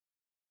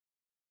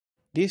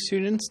Dear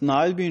students, now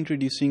I'll be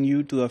introducing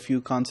you to a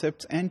few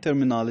concepts and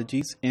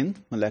terminologies in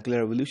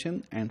molecular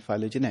evolution and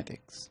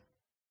phylogenetics.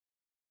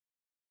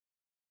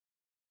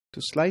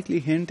 To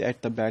slightly hint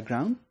at the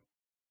background,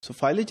 so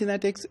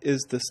phylogenetics is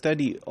the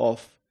study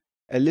of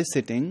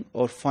eliciting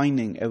or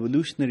finding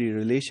evolutionary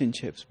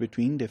relationships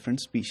between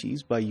different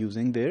species by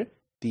using their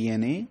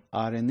DNA,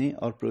 RNA,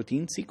 or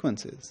protein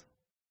sequences.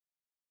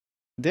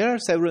 There are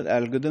several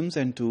algorithms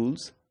and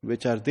tools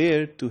which are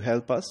there to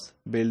help us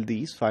build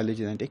these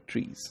phylogenetic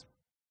trees.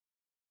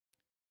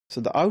 So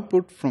the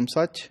output from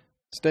such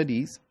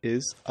studies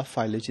is a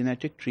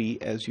phylogenetic tree,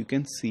 as you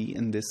can see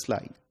in this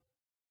slide.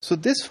 So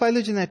this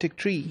phylogenetic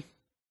tree,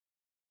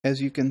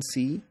 as you can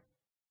see,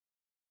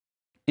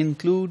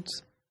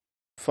 includes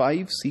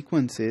 5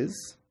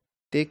 sequences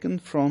taken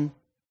from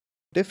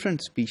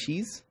different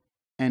species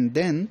and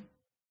then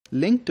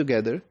linked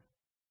together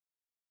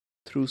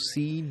through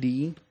C,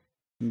 D,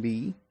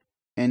 B,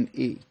 and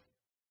A.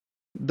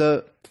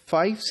 The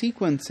 5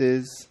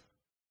 sequences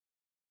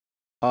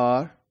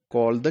are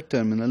called the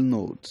terminal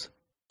nodes.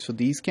 So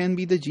these can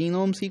be the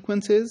genome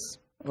sequences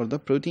or the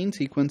protein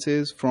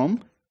sequences from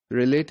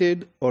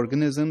related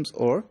organisms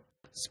or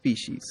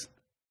species.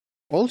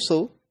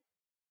 Also,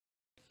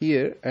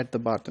 here at the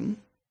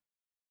bottom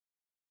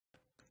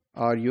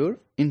are your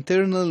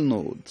internal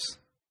nodes.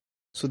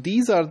 So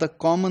these are the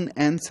common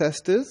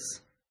ancestors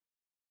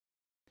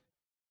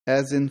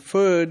as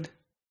inferred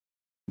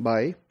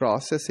by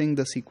processing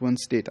the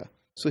sequence data.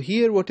 So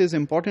here what is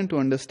important to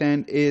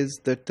understand is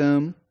the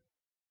term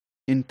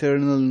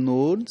internal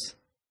nodes.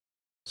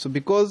 So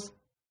because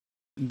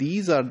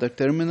these are the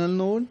terminal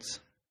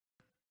nodes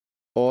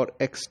or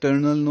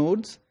external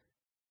nodes,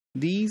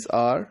 these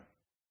are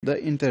the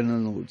internal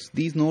nodes.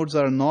 These nodes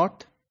are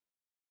not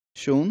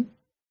shown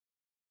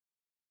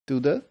to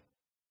the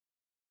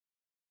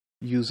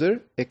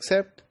user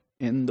except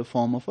in the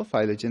form of a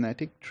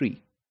phylogenetic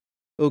tree.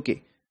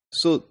 Okay,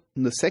 so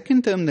the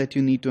second term that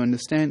you need to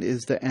understand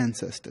is the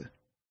ancestor.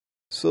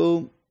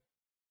 So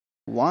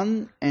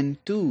 1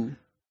 and 2,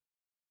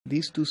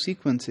 these 2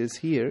 sequences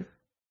here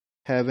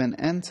have an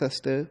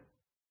ancestor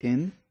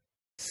in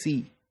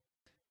C.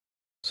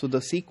 So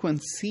the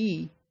sequence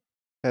C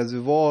has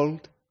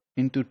evolved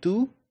into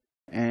 2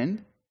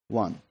 and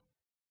 1.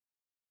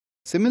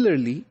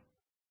 Similarly,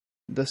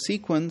 the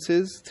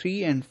sequences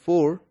 3 and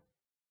 4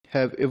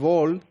 have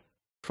evolved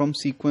from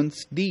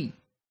sequence D.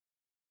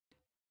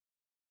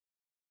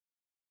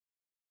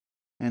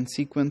 And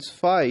sequence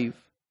 5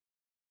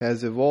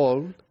 has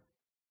evolved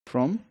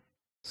from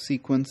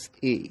sequence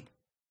A.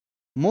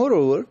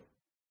 Moreover,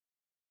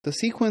 the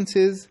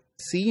sequences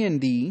C and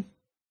D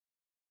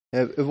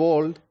have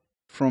evolved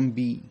from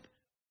B.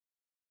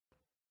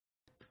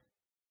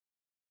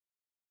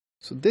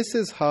 So this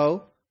is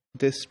how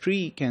this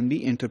tree can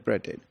be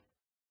interpreted.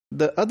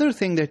 The other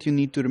thing that you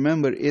need to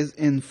remember is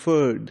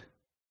inferred.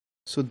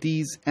 So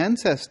these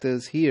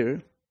ancestors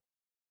here,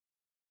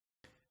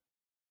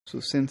 so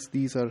since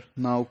these are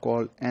now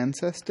called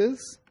ancestors,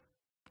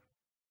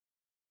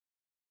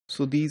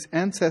 so these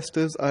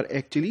ancestors are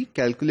actually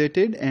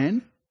calculated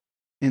and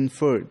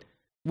inferred.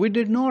 We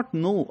did not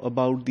know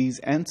about these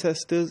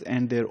ancestors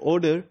and their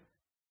order,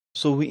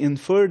 so we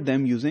inferred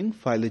them using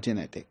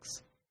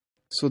phylogenetics.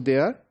 So they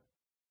are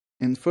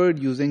inferred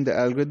using the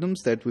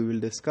algorithms that we will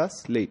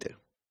discuss later.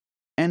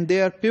 And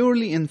they are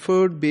purely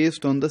inferred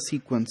based on the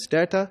sequence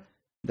data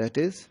that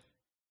is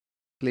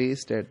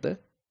placed at the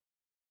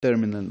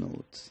terminal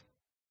nodes.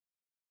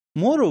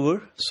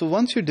 Moreover, so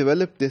once you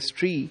develop this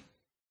tree,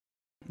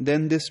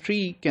 then this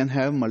tree can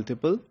have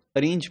multiple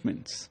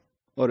arrangements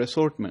or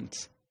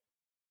assortments.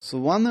 So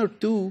 1 or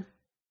 2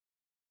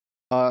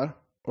 are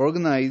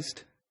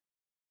organized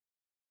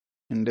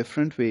in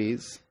different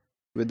ways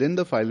within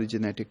the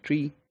phylogenetic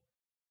tree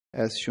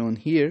as shown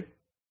here,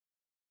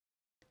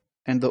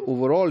 and the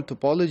overall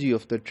topology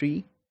of the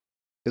tree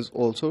is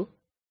also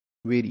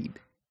varied.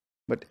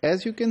 But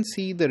as you can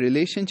see, the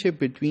relationship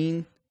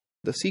between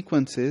the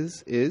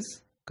sequences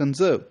is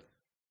conserved.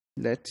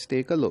 Let's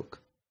take a look.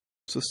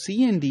 So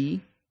C and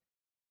D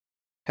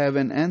have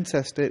an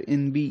ancestor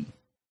in B.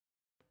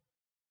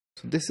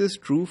 So this is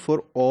true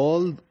for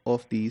all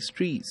of these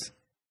trees.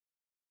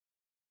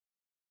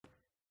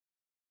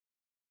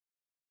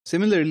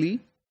 Similarly,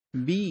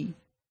 B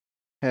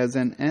has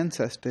an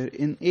ancestor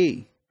in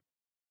A.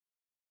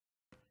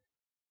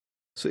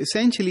 So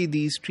essentially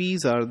these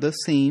trees are the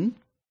same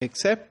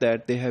except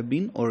that they have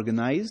been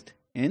organized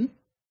in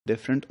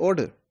different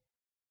order.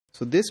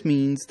 So this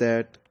means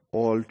that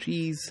all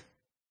trees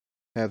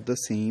have the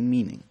same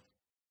meaning.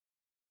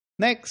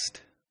 Next,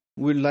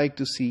 we'd like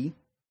to see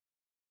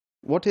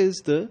what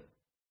is the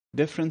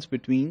difference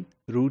between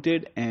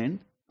rooted and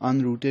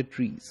unrooted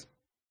trees.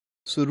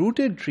 So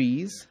rooted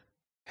trees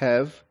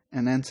have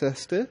an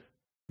ancestor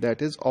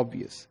that is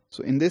obvious.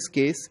 So in this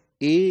case,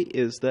 A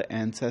is the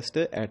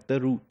ancestor at the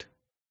root,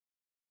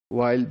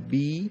 while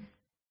B,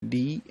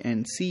 D,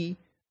 and C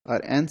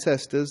are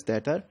ancestors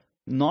that are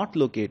not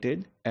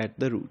located at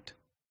the root.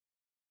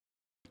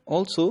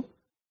 Also,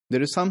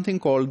 there is something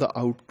called the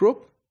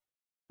outgroup,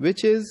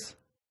 which is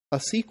a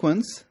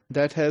sequence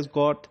that has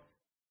got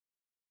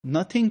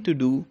nothing to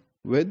do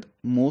with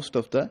most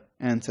of the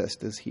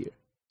ancestors here.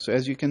 So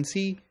as you can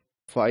see,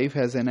 5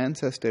 has an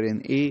ancestor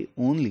in A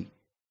only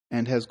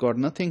and has got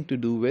nothing to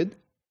do with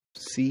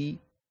C,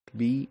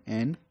 B,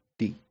 and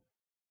D.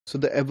 So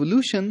the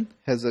evolution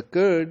has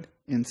occurred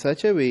in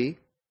such a way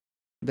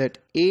that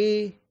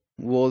A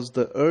was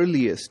the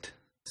earliest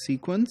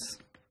sequence,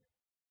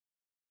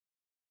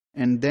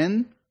 and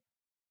then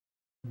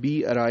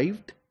B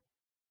arrived,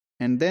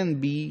 and then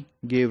B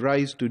gave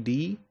rise to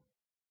D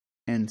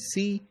and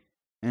C,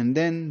 and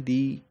then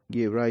D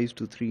gave rise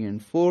to 3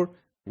 and 4,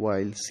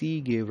 while C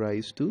gave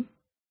rise to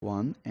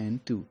 1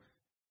 and 2.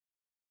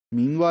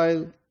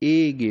 Meanwhile,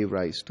 A gave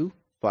rise to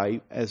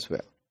 5 as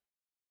well.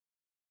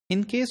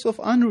 In case of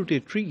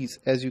unrooted trees,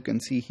 as you can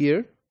see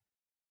here,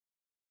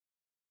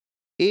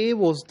 A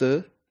was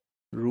the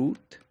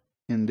root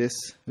in this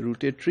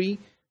rooted tree,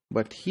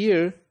 but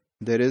here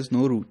there is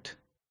no root.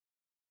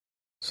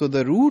 So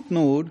the root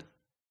node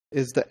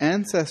is the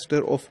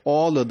ancestor of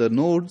all other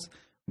nodes,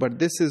 but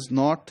this is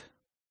not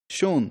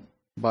shown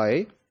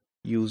by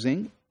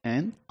using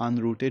an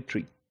unrooted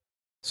tree.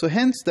 So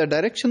hence the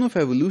direction of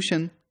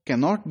evolution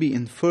cannot be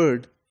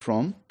inferred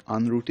from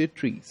unrooted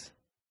trees,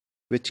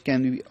 which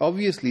can be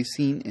obviously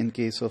seen in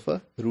case of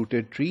a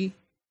rooted tree,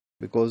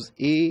 because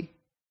A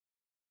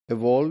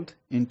evolved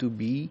into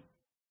B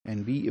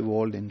and B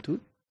evolved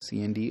into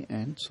C and D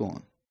and so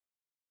on.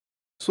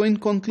 So in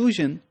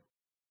conclusion,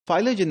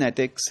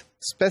 phylogenetics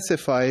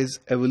specifies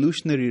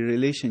evolutionary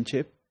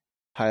relationship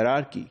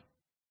hierarchy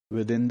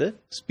within the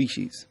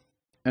species,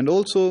 and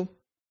also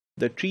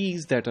the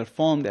trees that are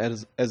formed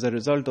as a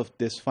result of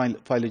this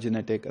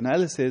phylogenetic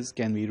analysis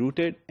can be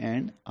rooted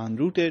and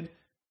unrooted,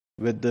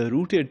 with the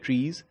rooted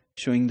trees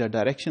showing the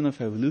direction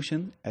of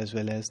evolution as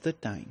well as the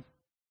time.